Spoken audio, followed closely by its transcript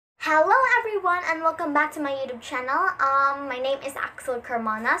Hello everyone and welcome back to my YouTube channel. My name is Axel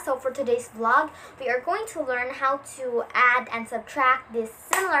Carmona. So for today's vlog, we are going to learn how to add and subtract these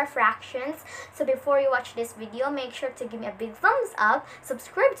similar fractions. So before you watch this video, make sure to give me a big thumbs up,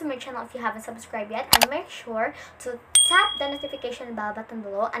 subscribe to my channel if you haven't subscribed yet, and make sure to tap the notification bell button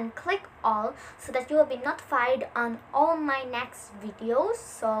below and click all so that you will be notified on all my next videos.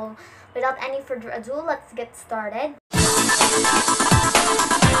 So without any further ado, let's get started.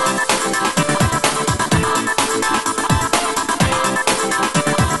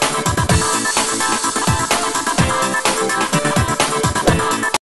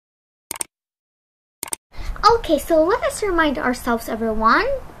 Okay, so let us remind ourselves, everyone,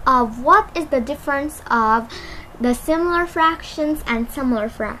 of what is the difference of the similar fractions and similar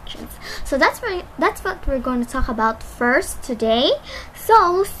fractions. So that's what we're going to talk about first today.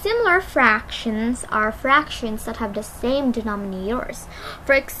 So similar fractions are fractions that have the same denominators.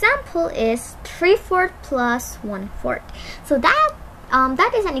 For example, is 3/4 plus 1/4. So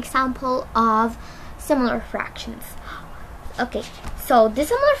that is an example of similar fractions. Okay, so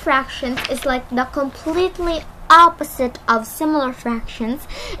dissimilar fractions is like the completely opposite of similar fractions.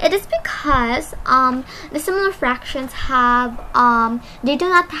 It is because the similar fractions have they do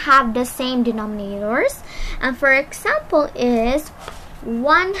not have the same denominators. And for example is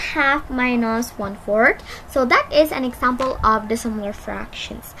 1/2 minus 1/4. So that is an example of dissimilar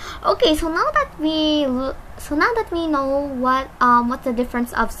fractions. Okay, so now that we know what's the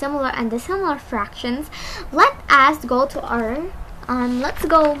difference of similar and dissimilar fractions, let us go to our let's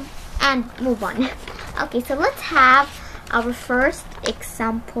go and move on. Okay, so let's have our first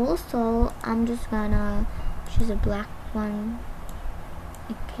example. So I'm just gonna choose a black one.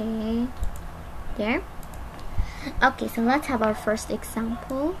 Okay, there. Okay, so let's have our first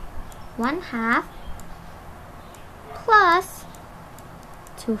example. 1/2 plus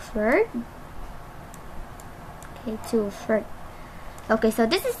 2/3. Okay, 2/3. Okay, so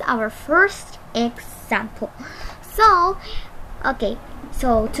this is our first example. So, okay,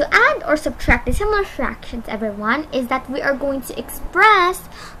 so to add or subtract the similar fractions, everyone, is that we are going to express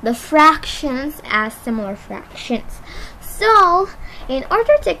the fractions as similar fractions. So, in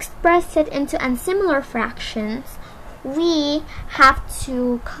order to express it into unsimilar fractions, we have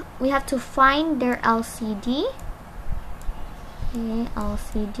to find their LCD. Okay,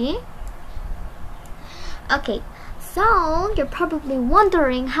 LCD. Okay, so you're probably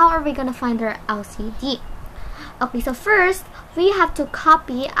wondering, how are we gonna find their LCD? Okay, so first we have to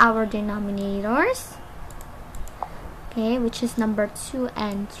copy our denominators. Okay, which is number 2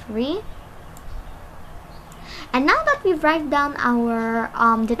 and 3. And now that we've write down our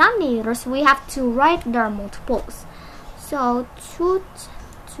denominators, we have to write their multiples. So 2,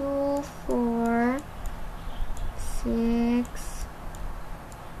 4, 6,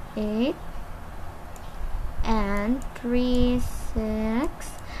 8, and 3,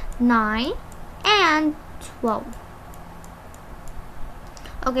 6, 9, and 12.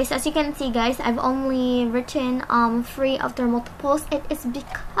 Okay, so as you can see, guys, I've only written 3 of their multiples. It is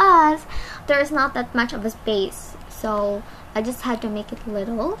because there's not that much of a space, so I just had to make it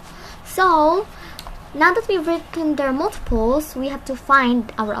little. So now that we've written their multiples, we have to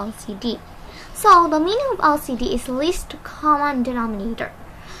find our LCD. So the meaning of LCD is least common denominator.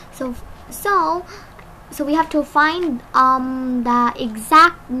 So we have to find the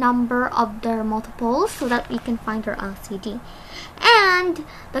exact number of their multiples so that we can find our LCD. And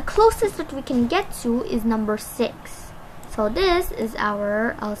the closest that we can get to is number 6. So this is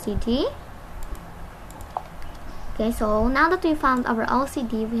our LCD. Okay, so now that we found our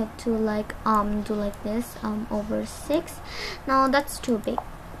LCD, we have to do like this, over 6. Now that's too big.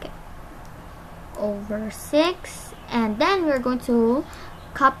 Okay, over 6, and then we're going to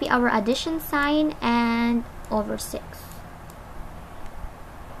copy our addition sign and over 6.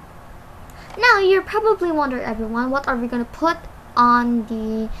 Now you're probably wondering, everyone, what are we going to put on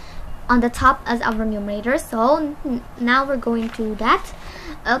the top as our numerator? So now we're going to do that.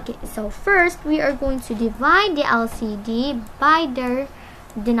 Okay, so first we are going to divide the LCD by their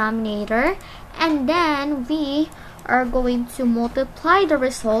denominator, and then we are going to multiply the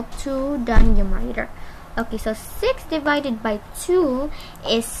result to the numerator. Okay, so 6 divided by 2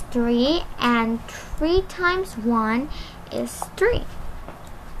 is 3, and 3 times 1 is 3.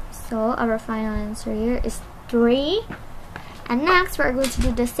 So our final answer here is 3. And next we're going to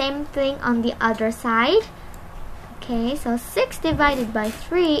do the same thing on the other side. Okay, so 6 divided by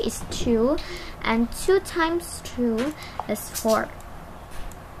 3 is 2, and 2 times 2 is 4.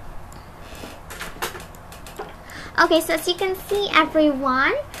 Okay, so as you can see,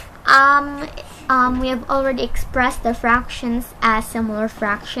 everyone, we have already expressed the fractions as similar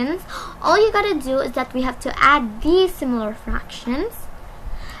fractions. All you gotta do is that we have to add these similar fractions.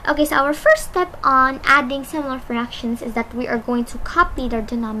 Okay, so our first step on adding similar fractions is that we are going to copy their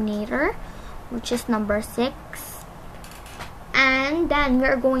denominator, which is number 6. And then we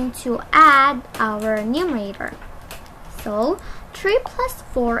are going to add our numerator. So 3 plus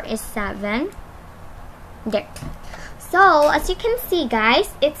 4 is 7. There. So as you can see, guys,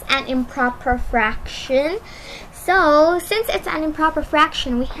 it's an improper fraction. So since it's an improper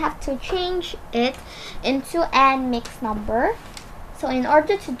fraction, we have to change it into a mixed number. So in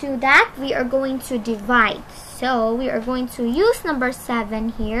order to do that, we are going to divide. So we are going to use number 7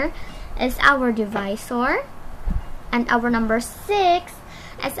 here as our divisor, and our number 6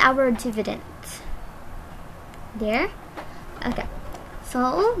 as our dividend. There. Okay.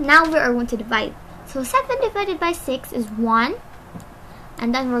 So now we are going to divide. So 7 divided by 6 is 1.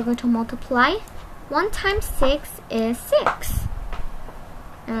 And then we're going to multiply. 1 times 6 is 6.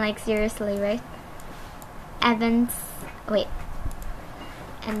 And like, seriously, right? Wait.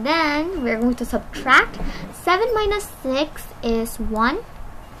 And then we're going to subtract. 7 minus 6 is 1.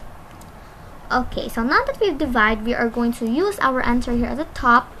 Okay, so now that we've divided, we are going to use our answer here at the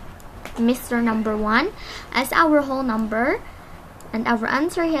top, Mr. number 1, as our whole number. And our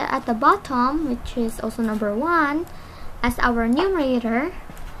answer here at the bottom, which is also number 1, as our numerator.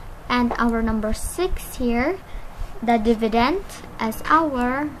 And our number 6 here, the dividend, as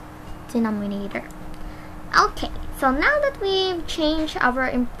our denominator. Okay, so now that we've changed our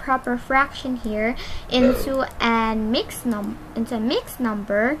improper fraction here into a mixed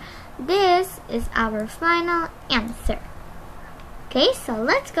number, this is our final answer. Okay, so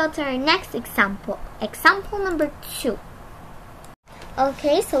let's go to our next example. Example number 2.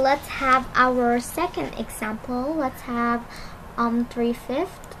 Okay, so let's have our second example. Let's have 3/5.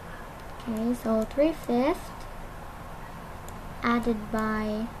 Okay, so 3/5 added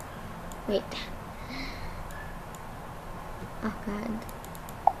by, wait. Oh god.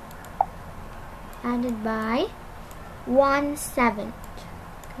 Added by 1/7.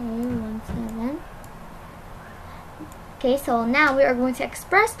 Okay, 1/7. Okay, so now we are going to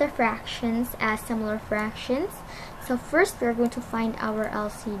express the fractions as similar fractions. So first we are going to find our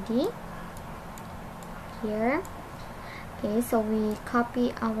LCD here. Okay, so we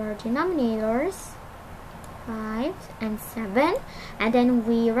copy our denominators, 5 and 7, and then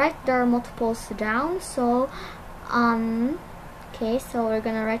we write their multiples down. So okay, so we're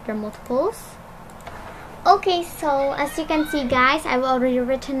gonna write their multiples. Okay, so as you can see, guys, I've already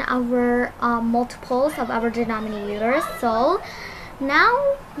written our multiples of our denominators. So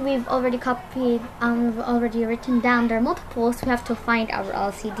now we've already we've already written down their multiples. We have to find our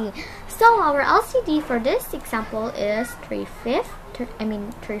LCD. So our LCD for this example is 3/5,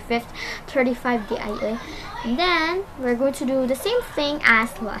 35 DIA. And then we're going to do the same thing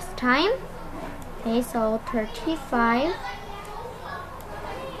as last time. Okay, so 35.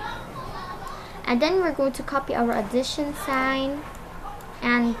 And then we're going to copy our addition sign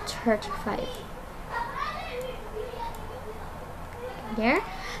and 35. There.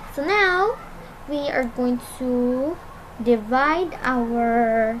 So now we are going to divide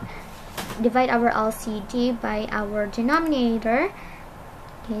our LCD by our denominator.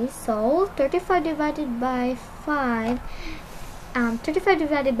 Okay, so 35 divided by 5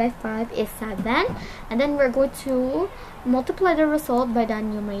 is 7, and then we're going to multiply the result by the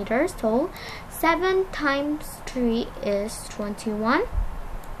numerator. So 7 times 3 is 21.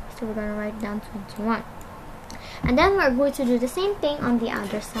 So we're going to write down 21. And then we're going to do the same thing on the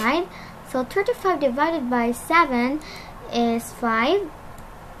other side. So 35 divided by 7 is 5,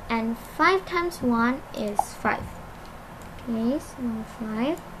 and 5 times 1 is 5. Okay, so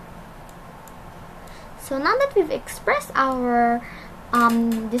 5. So now that we've expressed our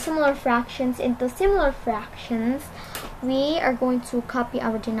dissimilar fractions into similar fractions, we are going to copy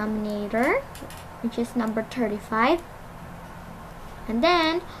our denominator, which is number 35. And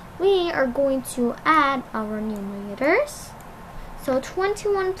then we are going to add our numerators. So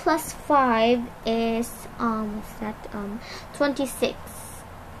 21 plus 5 is 26.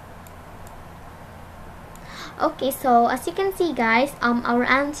 Okay, so as you can see, guys, our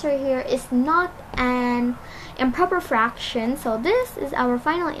answer here is not an improper fraction. So this is our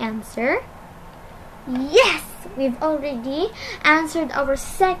final answer. Yes, we've already answered our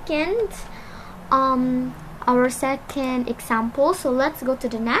second example. So let's go to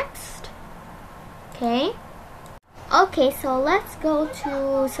the next. Okay. Okay, so let's go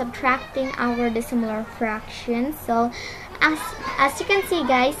to subtracting our dissimilar fractions. So as you can see,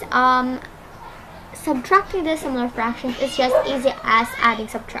 guys, subtracting dissimilar fractions is just easy as adding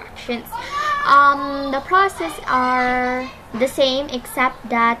subtractions. The process are the same, except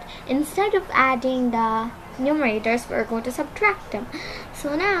that instead of adding the numerators, we're going to subtract them.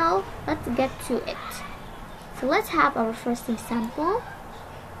 So now let's get to it. So let's have our first example.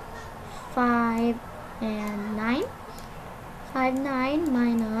 5 and 9. 5 9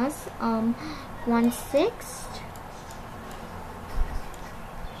 minus 1/6.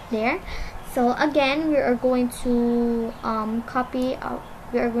 There. So again, we are going to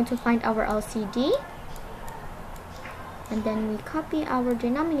we are going to find our LCD, and then we copy our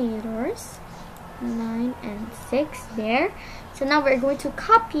denominators, 9 and 6 there. So now we're going to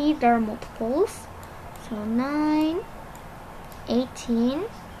copy their multiples. So 9, 18,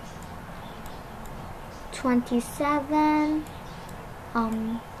 27,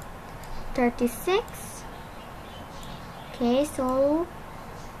 36. Okay, so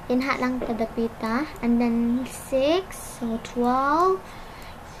inha lang kadapita, and then 6, so 12,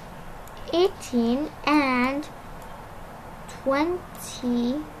 18, and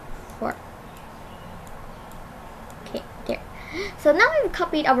 24. Okay, there. So now we've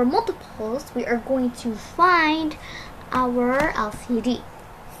copied our multiples, we are going to find our LCD.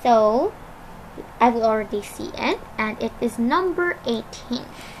 So I will already see it, and it is number 18.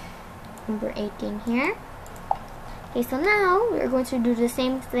 Number 18 here. Okay, so now we're going to do the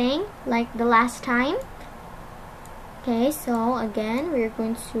same thing like the last time. Okay, so again, we're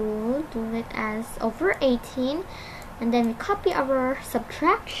going to do it as over 18, and then we copy our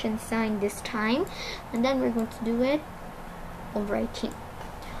subtraction sign this time, and then we're going to do it over 18.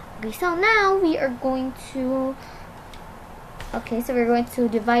 Okay, so now we are going to we're going to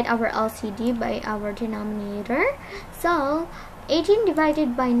divide our LCD by our denominator. So 18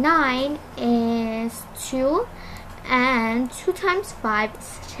 divided by 9 is 2, and 2 times 5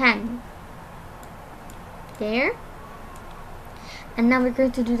 is 10. There. And now we're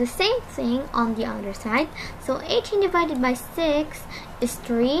going to do the same thing on the other side. So 18 divided by 6 is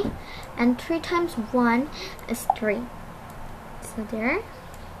 3, and 3 times 1 is 3. So there.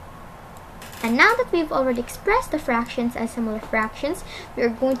 And now that we've already expressed the fractions as similar fractions, we are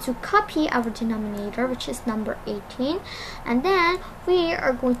going to copy our denominator, which is number 18, and then we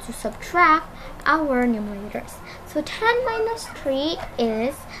are going to subtract our numerators. So 10 minus 3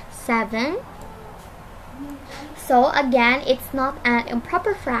 is 7. So again, it's not an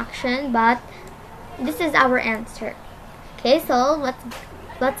improper fraction, but this is our answer. Okay, so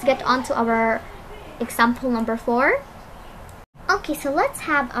let's get on to our example number 4. Okay, so let's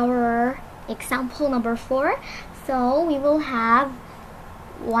have our example number 4. So we will have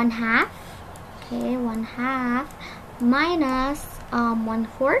 1/2. Okay, 1/2 minus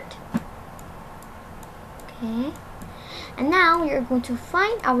 1/4. Okay, and now we are going to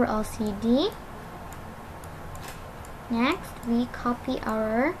find our LCD. Next, we copy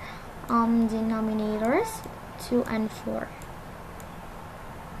our denominators, 2 and 4.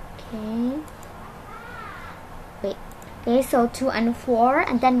 Okay. Wait. Okay, so 2 and 4,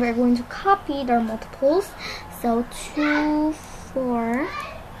 and then we're going to copy their multiples. So 2, 4,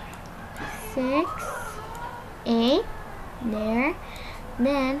 6, 8, there.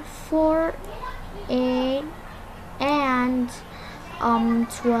 Then 4, 8, and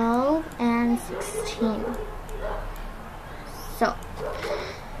 12 and 16. So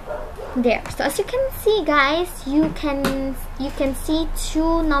there. So as you can see, guys, you can see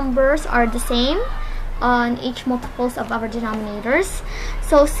two numbers are the same on each multiples of our denominators.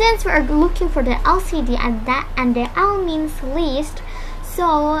 So since we are looking for the LCD and the L means least,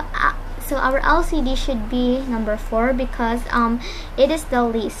 so our LCD should be number 4 because it is the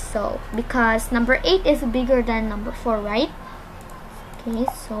least. So because number 8 is bigger than number 4, right? Okay,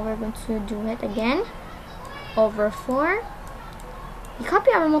 so we're going to do it again. Over 4. We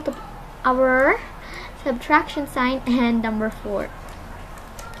copy our subtraction sign and number 4.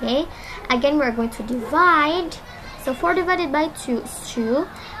 Okay, again we're going to divide. So 4 divided by 2 is 2,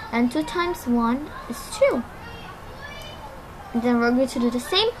 and 2 times 1 is 2. And then we're going to do the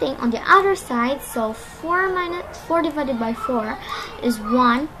same thing on the other side. So 4 divided by 4 is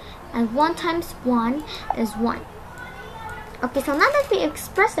 1, and 1 times 1 is 1. Okay, so now that we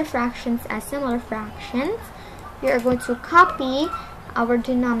express the fractions as similar fractions, we are going to copy our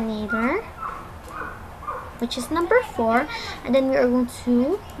denominator, which is number 4, and then we are going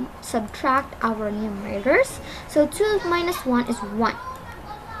to subtract our numerators. So 2 minus 1 is 1.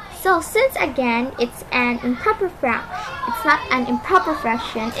 So since again it's an improper fraction, it's not an improper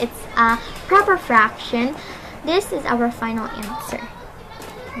fraction, it's a proper fraction, this is our final answer.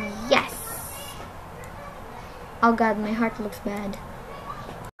 Yes. Oh god, my heart looks bad.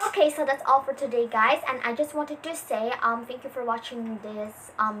 Okay, so that's all for today, guys, and I just wanted to say thank you for watching this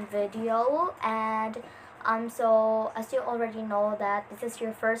video. And so as you already know that this is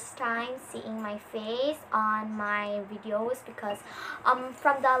your first time seeing my face on my videos, because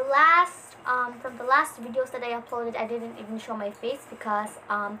from the last videos that I uploaded, I didn't even show my face because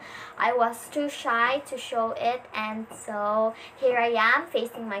I was too shy to show it, and so here I am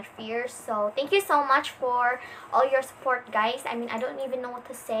facing my fears. So thank you so much for all your support, guys. I mean, I don't even know what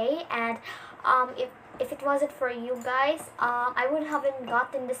to say, and if it wasn't for you guys, I wouldn't have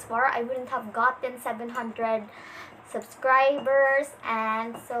gotten this far. I wouldn't have gotten 700 subscribers,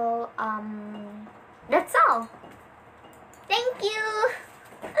 and so that's all. Thank you.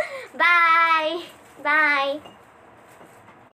 Bye. Bye.